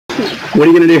What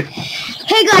are you gonna do?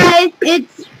 Hey guys,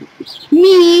 it's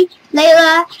me,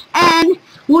 Leila, and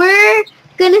we're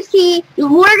gonna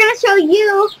show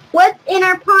you what's in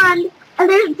our pond. And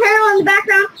there's a turtle in the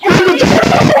background.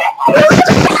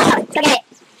 Okay.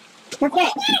 Okay.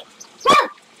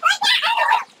 Stop!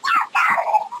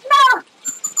 No!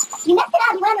 You messed it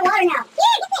up. You went in the water now.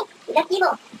 That's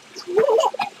evil.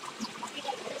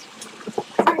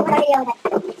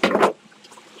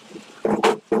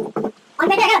 On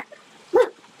my dad.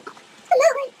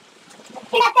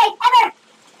 You're not safe ever.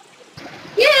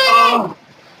 Yay! Oh.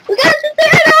 We got the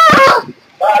turtle!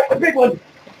 Oh, it's a big one.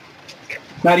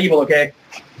 Not evil, okay?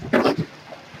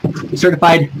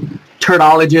 Certified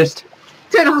turtologist.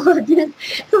 Turtologist.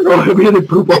 Oh, we had to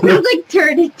poop on That sounds like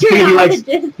turtologist.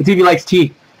 It's if he likes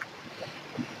tea.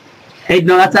 Hey,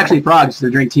 no, that's actually frogs. They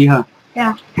drink tea, huh?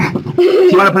 Yeah. Do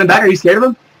you want to put him back? Are you scared of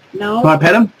him? No. You want to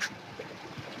pet him?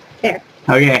 There.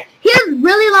 Okay. He has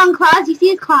really long claws. You see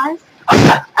his claws? I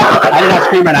did not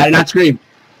scream right now. I did not scream.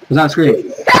 I was not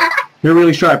screaming. You're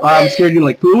really sharp. Oh, I'm scared you're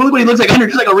like, look what he looks like under,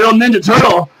 just like a real ninja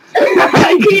turtle.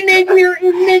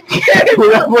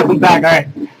 We're gonna put him back, alright.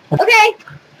 Okay.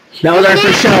 That was our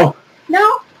first show.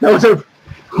 No? That was our...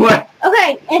 What?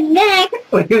 Okay, and next...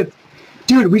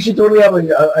 Dude, we should totally have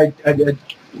a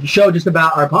show just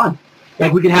about our pond.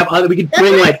 Like, we could have other... We could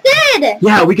bring, That's like... what I said.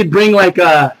 Yeah, we could bring, like,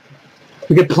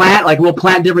 we could plant, like, we'll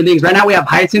plant different things. Right now we have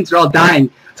hyacinths. They're all dying.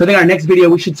 So I think our next video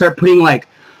we should start putting, like,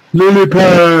 lily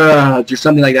pads or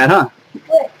something like that, huh?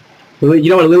 What? You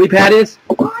know what a lily pad is?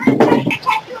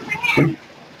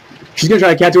 She's gonna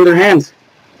try to catch it with her hands.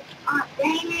 Oh,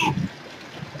 dang it.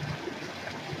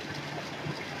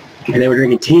 And then we're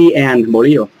drinking tea and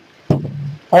Zamudio.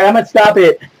 Alright, I'm gonna stop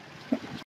it.